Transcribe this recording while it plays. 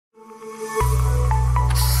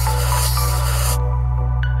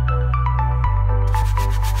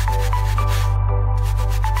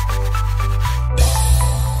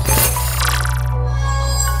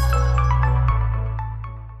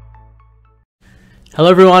Hello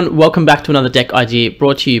everyone, welcome back to another deck idea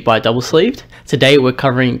brought to you by Double Sleeved. Today we're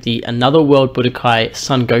covering the Another World Budokai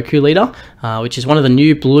Son Goku leader, which is one of the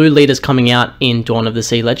new blue leaders coming out in Dawn of the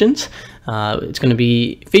Sea Legends. It's going to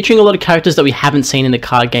be featuring a lot of characters that we haven't seen in the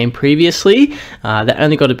card game previously, that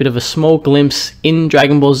only got a bit of a small glimpse in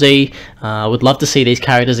Dragon Ball Z. Would love to see these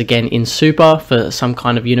characters again in Super for some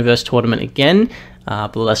kind of universe tournament again,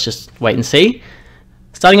 but let's just wait and see.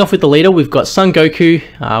 Starting off with the leader, we've got Son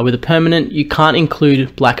Goku with a permanent. You can't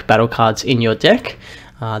include black battle cards in your deck.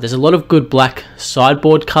 There's a lot of good black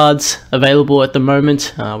sideboard cards available at the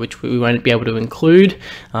moment, which we won't be able to include.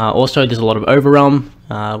 Also, there's a lot of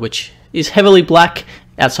Overrealm, which is heavily black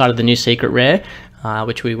outside of the new secret rare,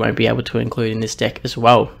 which we won't be able to include in this deck as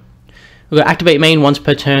well. We've got Activate Main once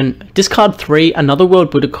per turn. Discard 3 Another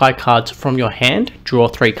World Budokai cards from your hand. Draw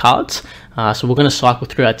 3 cards. So we're going to cycle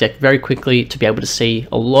through our deck very quickly to be able to see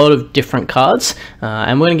a lot of different cards.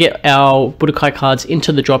 And we're going to get our Budokai cards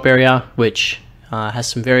into the drop area, which has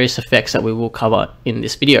some various effects that we will cover in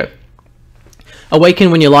this video.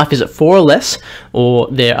 Awaken when your life is at 4 or less, or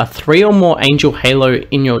there are 3 or more Angel Halo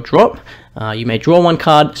in your drop. You may draw 1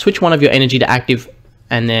 card, switch one of your energy to active,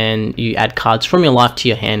 and then you add cards from your life to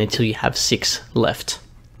your hand until you have 6 left.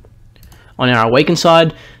 On our Awaken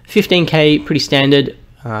side, 15k, pretty standard.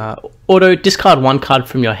 Auto, discard 1 card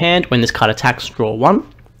from your hand. When this card attacks, draw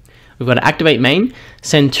 1. We've got to Activate Main.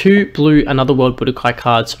 Send 2 blue Another World Budokai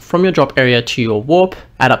cards from your drop area to your warp.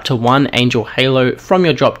 Add up to 1 Angel Halo from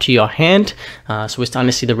your drop to your hand. So we're starting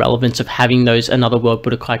to see the relevance of having those Another World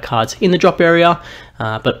Budokai cards in the drop area.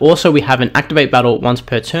 But also we have an Activate Battle once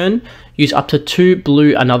per turn. Use up to 2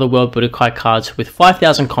 blue Another World Budokai cards with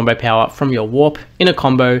 5,000 combo power from your warp in a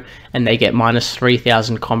combo, and they get minus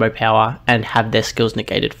 3,000 combo power and have their skills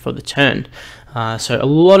negated for the turn. So a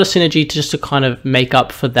lot of synergy just to kind of make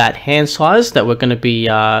up for that hand size that we're going to be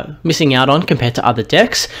missing out on compared to other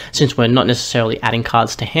decks, since we're not necessarily adding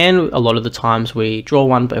cards to hand. A lot of the times we draw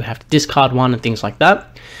 1 but we have to discard 1 and things like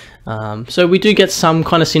that. So we do get some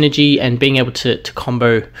kind of synergy and being able to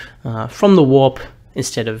combo from the warp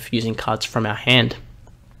instead of using cards from our hand.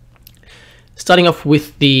 Starting off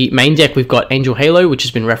with the main deck, we've got Angel Halo, which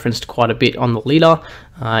has been referenced quite a bit on the leader.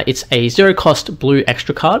 It's a 0 cost blue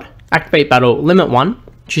extra card. Activate Battle, limit 1.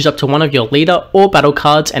 Choose up to 1 of your leader or battle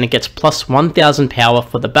cards and it gets plus 1,000 power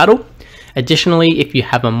for the battle. Additionally, if you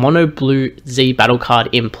have a mono blue Z battle card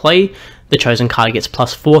in play, the chosen card gets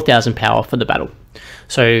plus 4,000 power for the battle.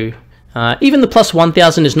 So even the plus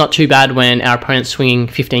 1,000 is not too bad when our opponent's swinging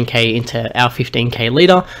 15k into our 15k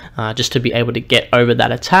leader, just to be able to get over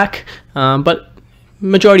that attack. But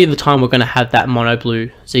majority of the time we're going to have that mono blue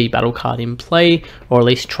Z battle card in play, or at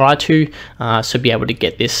least try to, so be able to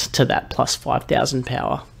get this to that plus 5,000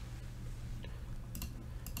 power.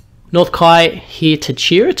 North Kai here to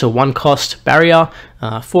cheer. It's a 1 cost barrier,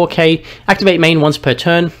 4k. Activate Main once per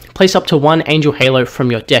turn. Place up to 1 Angel Halo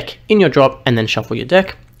from your deck in your drop and then shuffle your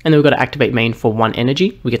deck. And then we've got to Activate Main for 1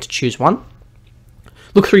 energy. We get to choose 1.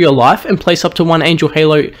 Look through your life and place up to 1 Angel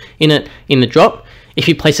Halo in it in the drop. If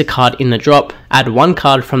you place a card in the drop, add 1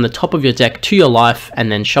 card from the top of your deck to your life and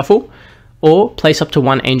then shuffle. Or place up to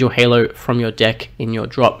 1 Angel Halo from your deck in your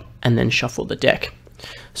drop and then shuffle the deck.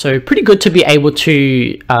 So pretty good to be able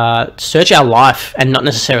to search our life and not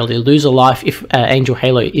necessarily lose a life if Angel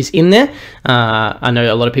Halo is in there. I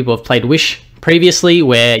know a lot of people have played Wish previously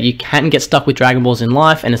where you can get stuck with Dragon Balls in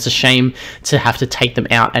life, and it's a shame to have to take them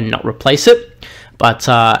out and not replace it. But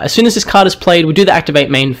as soon as this card is played, we do the Activate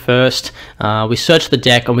Main first. We search the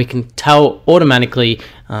deck and we can tell automatically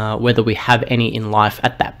whether we have any in life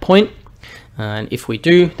at that point. And if we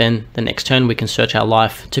do, then the next turn we can search our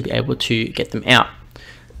life to be able to get them out,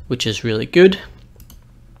 which is really good.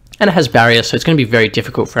 And it has barriers, so it's going to be very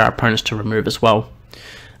difficult for our opponents to remove as well.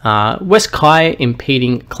 West Kai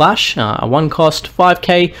Impeding Clash, a 1 cost,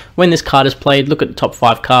 5k. When this card is played, look at the top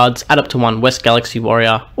 5 cards, add up to 1 West Galaxy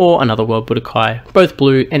Warrior or Another World Budokai, both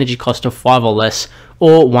blue, energy cost of 5 or less,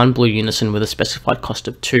 or 1 blue unison with a specified cost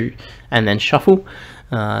of 2, and then shuffle.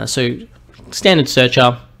 So standard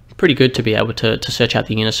searcher, pretty good to be able to search out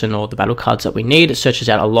the unison or the battle cards that we need. It searches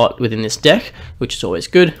out a lot within this deck, which is always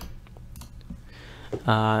good.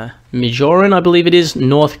 Majoran, I believe it is,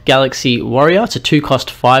 North Galaxy Warrior. It's a 2 cost,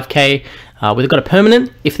 5k. We've got a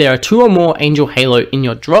permanent. If there are 2 or more Angel Halo in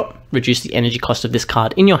your drop, reduce the energy cost of this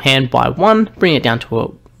card in your hand by 1, bring it down to a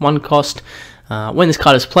 1 cost. When this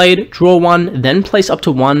card is played, draw 1, then place up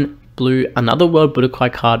to 1 blue Another World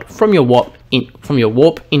Budokai card from your warp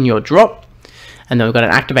in your drop. And then we've got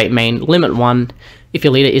an Activate Main, limit 1. If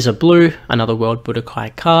your leader is a blue, Another World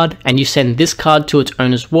Budokai card, and you send this card to its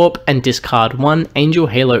owner's warp and discard 1 Angel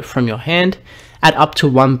Halo from your hand, add up to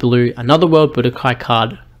 1 blue Another World Budokai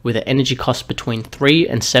card with an energy cost between 3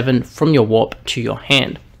 and 7 from your warp to your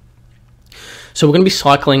hand. So we're going to be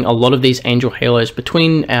cycling a lot of these Angel Halos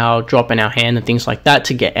between our drop and our hand and things like that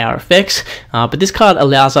to get our effects, but this card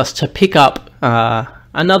allows us to pick up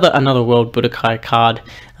another World Budokai card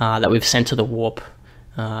that we've sent to the warp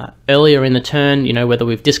earlier in the turn, you know, whether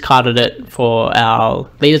we've discarded it for our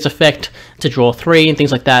leader's effect to draw 3 and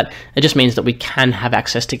things like that. It just means that we can have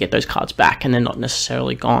access to get those cards back and they're not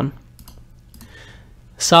necessarily gone.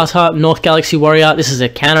 Sata, North Galaxy Warrior. This is a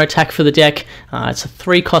counter attack for the deck. It's a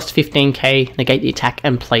 3 cost 15k, negate the attack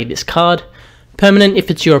and play this card. Permanent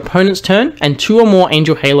if it's your opponent's turn and 2 or more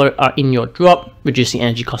Angel Halo are in your drop, reduce the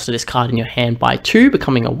energy cost of this card in your hand by 2,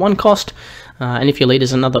 becoming a 1 cost. And if your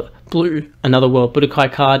leader's another blue Another World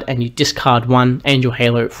Budokai card and you discard 1 Angel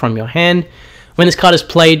Halo from your hand, when this card is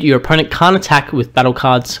played, your opponent can't attack with battle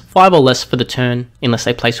cards 5 or less for the turn unless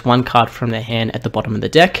they place 1 card from their hand at the bottom of the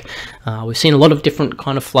deck. We've seen a lot of different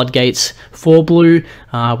kind of floodgates for blue,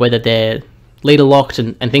 whether they're leader locked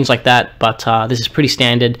and things like that, but this is pretty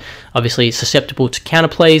standard. Obviously susceptible to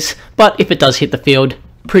counterplays, but if it does hit the field,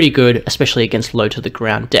 pretty good, especially against low to the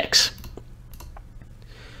ground decks.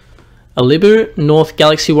 Alibu, North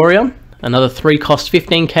Galaxy Warrior, another 3 cost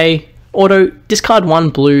 15k. Auto, discard 1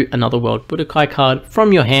 blue Another World Budokai card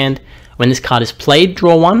from your hand. When this card is played,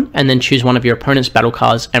 draw 1 and then choose one of your opponent's battle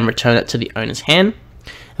cards and return it to the owner's hand.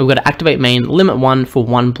 And we've got to activate main, limit 1 for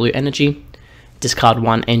 1 blue energy. Discard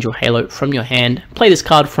 1 Angel Halo from your hand. Play this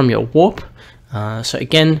card from your warp. So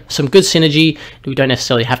again, some good synergy. We don't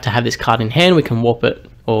necessarily have to have this card in hand. We can warp it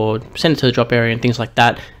or send it to the drop area and things like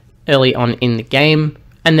that early on in the game,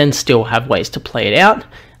 and then still have ways to play it out.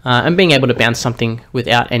 And being able to bounce something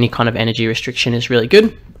without any kind of energy restriction is really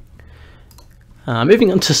good.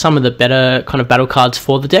 Moving on to some of the better kind of battle cards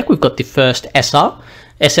for the deck, we've got the first SR,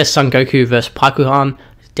 SS Son Goku vs Paikuhan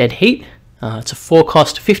Dead Heat. It's a 4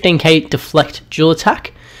 cost 15k deflect dual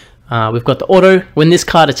attack. We've got the auto, when this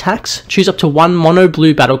card attacks, choose up to 1 mono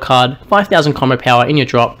blue battle card, 5000 combo power in your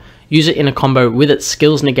drop, use it in a combo with its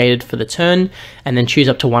skills negated for the turn, and then choose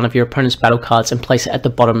up to 1 of your opponent's battle cards and place it at the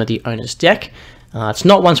bottom of the owner's deck. It's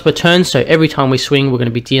not once per turn, so every time we swing we're going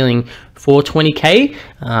to be dealing 420k,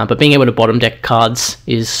 but being able to bottom deck cards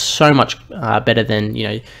is so much better than, you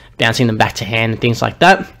know, bouncing them back to hand and things like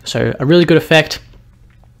that. So a really good effect.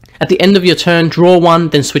 At the end of your turn, draw 1,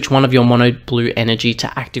 then switch 1 of your mono blue energy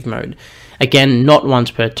to active mode. Again, not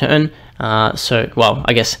once per turn. Well,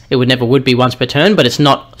 I guess it would be once per turn, but it's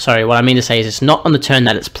not, sorry, what I mean to say is it's not on the turn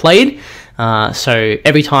that it's played. So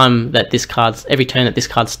every turn that this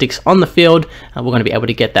card sticks on the field, we're going to be able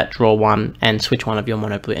to get that draw 1 and switch 1 of your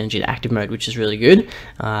mono blue energy to active mode, which is really good.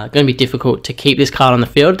 Going to be difficult to keep this card on the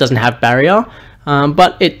field. It doesn't have barrier,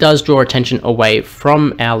 but it does draw attention away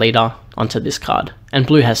from our leader onto this card. And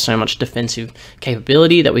blue has so much defensive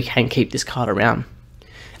capability that we can keep this card around.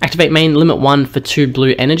 Activate main, limit 1 for 2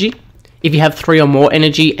 blue energy. If you have 3 or more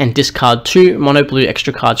energy and discard 2 mono blue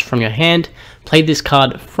extra cards from your hand, play this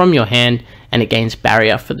card from your hand and it gains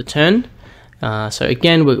barrier for the turn. So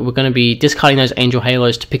again, we're going to be discarding those Angel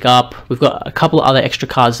Halos to pick up. We've got a couple of other extra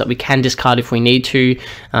cards that we can discard if we need to,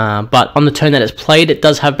 but on the turn that it's played, it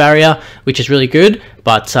does have barrier, which is really good.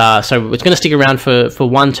 But so it's going to stick around for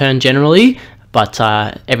 1 turn generally, but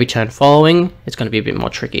every turn following, it's going to be a bit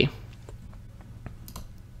more tricky.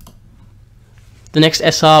 The next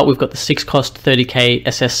SR, we've got the 6 cost 30k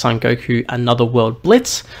SS Son Goku Another World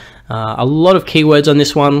Blitz. A lot of keywords on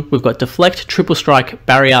this one. We've got deflect, triple strike,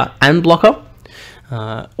 barrier, and blocker.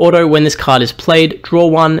 Auto, when this card is played, draw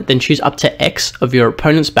 1, then choose up to X of your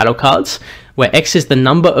opponent's battle cards, where X is the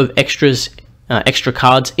number of extra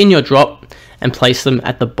cards in your drop, and place them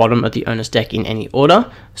at the bottom of the owner's deck in any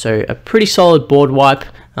order. So a pretty solid board wipe.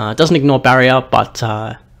 Doesn't ignore barrier, but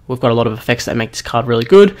we've got a lot of effects that make this card really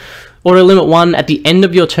good. Auto limit 1, at the end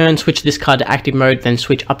of your turn, switch this card to active mode, then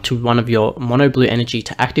switch up to 1 of your mono blue energy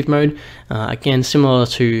to active mode. Again, similar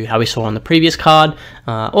to how we saw on the previous card.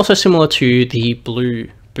 Also similar to the blue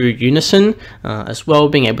Boo Unison as well,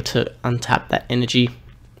 being able to untap that energy.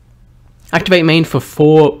 Activate main for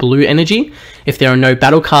 4 blue energy. If there are no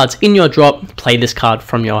battle cards in your drop, play this card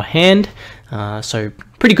from your hand. So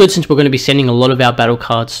pretty good, since we're going to be sending a lot of our battle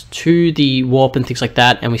cards to the warp and things like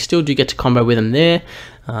that, and we still do get to combo with them there,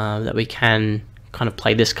 that we can kind of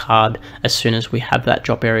play this card as soon as we have that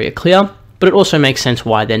drop area clear. But it also makes sense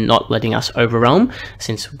why they're not letting us overwhelm,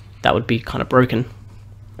 since that would be kind of broken.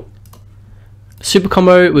 Super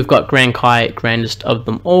combo, we've got Grand Kai, grandest of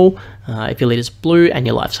them all. If your leader's blue and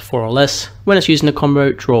your life's 4 or less, when it's using a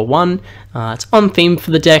combo, draw 1. It's on theme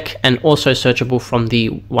for the deck and also searchable from the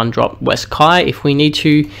 1-drop West Kai if we need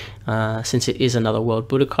to. since it is another World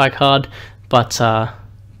Budokai card, but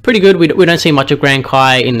pretty good. We don't see much of Grand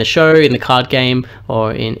Kai in the show, in the card game,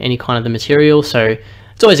 or in any kind of the material, so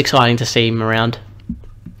it's always exciting to see him around.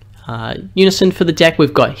 Unison for the deck,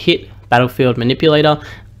 we've got Hit, Battlefield Manipulator,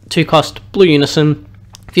 2-cost blue Unison,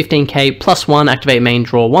 15k, +1, activate main,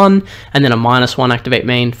 draw 1, and then a -1 activate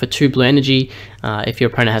main for 2 blue energy. If your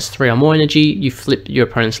opponent has 3 or more energy, you flip your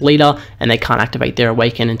opponent's leader and they can't activate their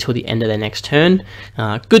Awaken until the end of their next turn.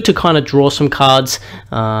 Good to kind of draw some cards,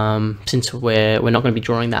 since we're not going to be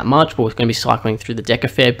drawing that much, but we're going to be cycling through the deck a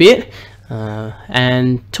fair bit.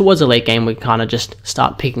 And towards the late game, we kind of just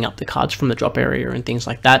start picking up the cards from the drop area and things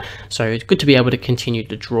like that. So it's good to be able to continue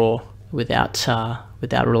to draw without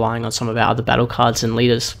relying on some of our other battle cards and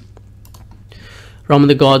leaders. Realm of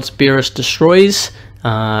the Gods, Beerus destroys.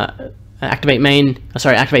 Activate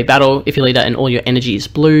battle. If your leader and all your energy is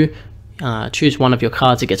blue, choose one of your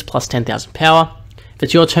cards. It gets plus 10,000 power. If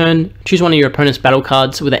it's your turn, choose one of your opponent's battle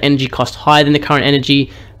cards with an energy cost higher than the current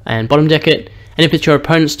energy and bottom deck it. And if it's your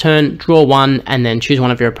opponent's turn, draw 1 and then choose one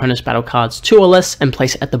of your opponent's battle cards, 2 or less, and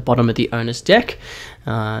place it at the bottom of the owner's deck.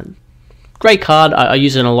 Great card. I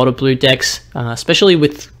use it in a lot of blue decks, especially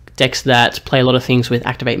with decks that play a lot of things with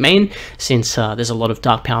activate main, since there's a lot of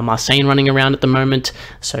Dark Power Marseille running around at the moment.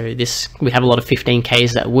 So we have a lot of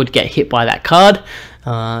 15Ks that would get hit by that card.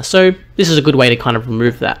 So this is a good way to kind of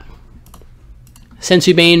remove that.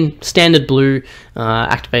 Sensu Bean, standard blue,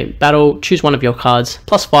 activate battle, choose one of your cards,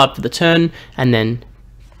 +5 for the turn, and then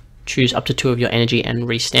choose up to 2 of your energy and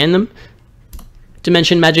restand them.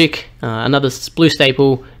 Dimension Magic, another blue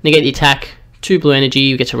staple, negate the attack, 2 blue energy,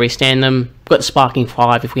 you get to restand them. We've got the Sparking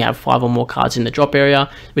 5 if we have 5 or more cards in the drop area,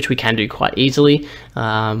 which we can do quite easily,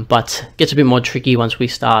 but gets a bit more tricky once we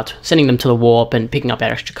start sending them to the warp and picking up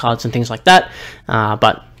our extra cards and things like that,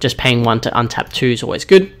 but just paying 1 to untap 2 is always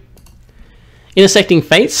good. Intersecting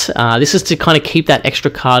Fates, this is to kind of keep that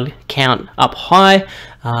extra card count up high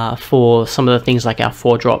for some of the things like our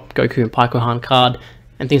 4-drop Goku and Paikohan card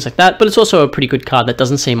and things like that, but it's also a pretty good card that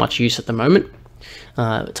doesn't see much use at the moment.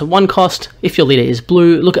 It's a 1-cost. If your leader is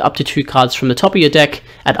blue, look at up to 2 cards from the top of your deck,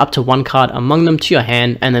 add up to 1 card among them to your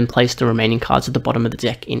hand, and then place the remaining cards at the bottom of the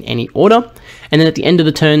deck in any order. And then at the end of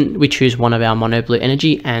the turn, we choose one of our mono blue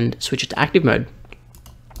energy and switch it to active mode.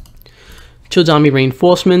 Child's Army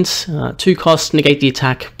Reinforcements, 2 costs, negate the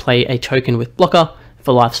attack, play a token with blocker. If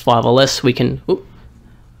our life's 5 or less, we can,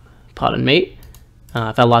 pardon me,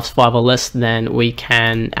 if our life's 5 or less, then we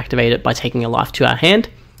can activate it by taking a life to our hand.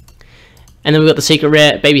 And then we've got the secret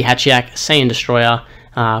rare, Baby Hachiak, Saiyan Destroyer.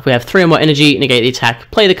 If we have 3 or more energy, negate the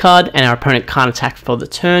attack, play the card, and our opponent can't attack for the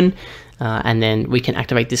turn. And then we can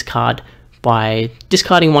activate this card by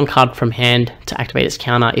discarding 1 card from hand to activate its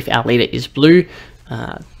counter if our leader is blue.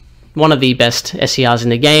 One of the best SCRs in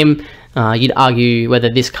the game. You'd argue whether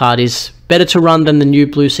this card is better to run than the new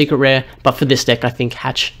blue secret rare, but for this deck I think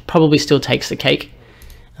Hatch probably still takes the cake.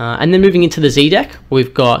 And then moving into the Z deck,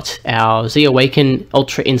 we've got our Z Awaken,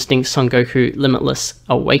 Ultra Instinct, Son Goku, Limitless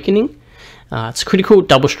Awakening. It's critical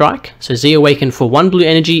double strike, so Z Awaken for 1 blue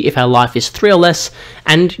energy if our life is 3 or less,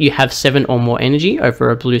 and you have 7 or more energy over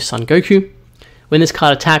a blue Son Goku. When this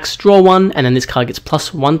card attacks, draw 1, and then this card gets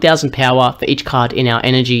plus 1000 power for each card in our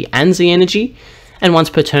energy and Z energy. And once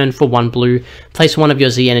per turn for 1 blue, place 1 of your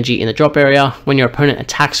Z energy in the drop area. When your opponent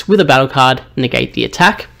attacks with a battle card, negate the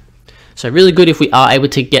attack. So really good if we are able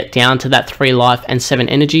to get down to that 3 life and 7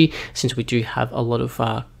 energy, since we do have a lot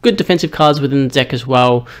of good defensive cards within the deck as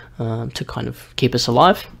well, to kind of keep us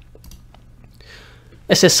alive.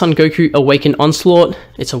 SS Son Goku Awaken Onslaught,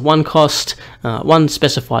 it's a 1-cost, 1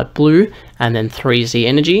 specified blue, and then 3 Z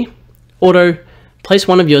energy. Auto, place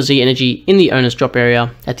 1 of your Z energy in the owner's drop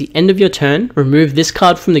area. At the end of your turn, remove this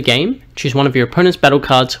card from the game, choose one of your opponent's battle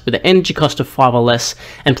cards with an energy cost of 5 or less,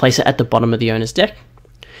 and place it at the bottom of the owner's deck.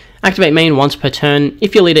 Activate main once per turn.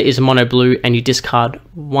 If your leader is mono blue and you discard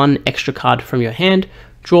 1 extra card from your hand,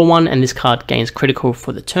 draw 1 and this card gains critical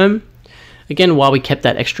for the turn. Again, while we kept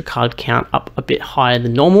that extra card count up a bit higher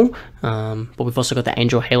than normal, but we've also got the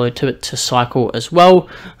Angel Halo to cycle as well.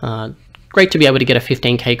 Great to be able to get a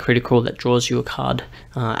 15k critical that draws you a card,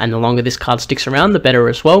 and the longer this card sticks around, the better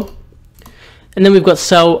as well. And then we've got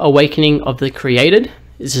Cell Awakening of the Created.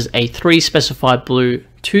 This is a 3 specified blue,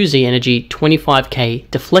 2 Z energy,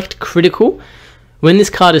 25k, deflect critical. When this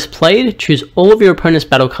card is played, choose all of your opponent's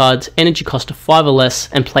battle cards, energy cost of 5 or less,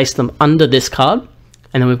 and place them under this card.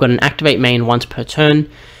 And then we've got an activate main once per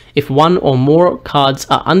turn. If 1 or more cards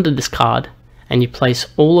are under this card, and you place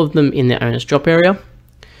all of them in their owner's drop area,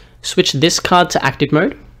 switch this card to active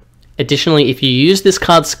mode. Additionally, if you use this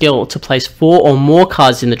card's skill to place 4 or more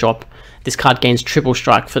cards in the drop, this card gains triple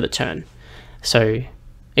strike for the turn. So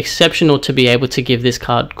exceptional to be able to give this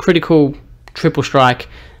card critical, triple strike,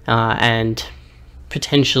 and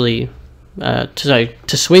potentially to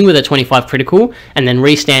swing with a 25 critical and then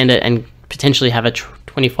restand it and potentially have a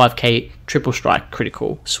 25k triple strike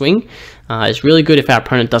critical swing. Is really good if our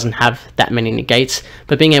opponent doesn't have that many negates,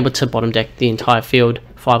 but being able to bottom deck the entire field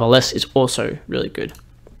 5 or less is also really good.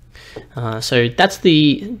 So that's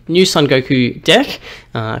the new Son Goku deck.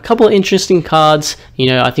 A couple of interesting cards. You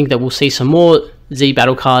know, I think that we'll see some more Z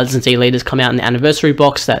battle cards and Z leaders come out in the anniversary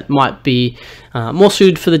box that might be more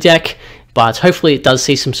suited for the deck, but hopefully it does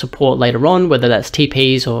see some support later on, whether that's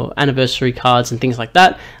TPs or anniversary cards and things like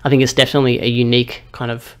that. I think it's definitely a unique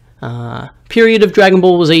kind of period of Dragon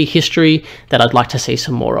Ball Z history that I'd like to see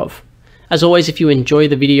some more of. As always, if you enjoy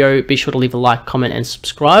the video, be sure to leave a like, comment and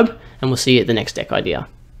subscribe, and we'll see you at the next deck idea.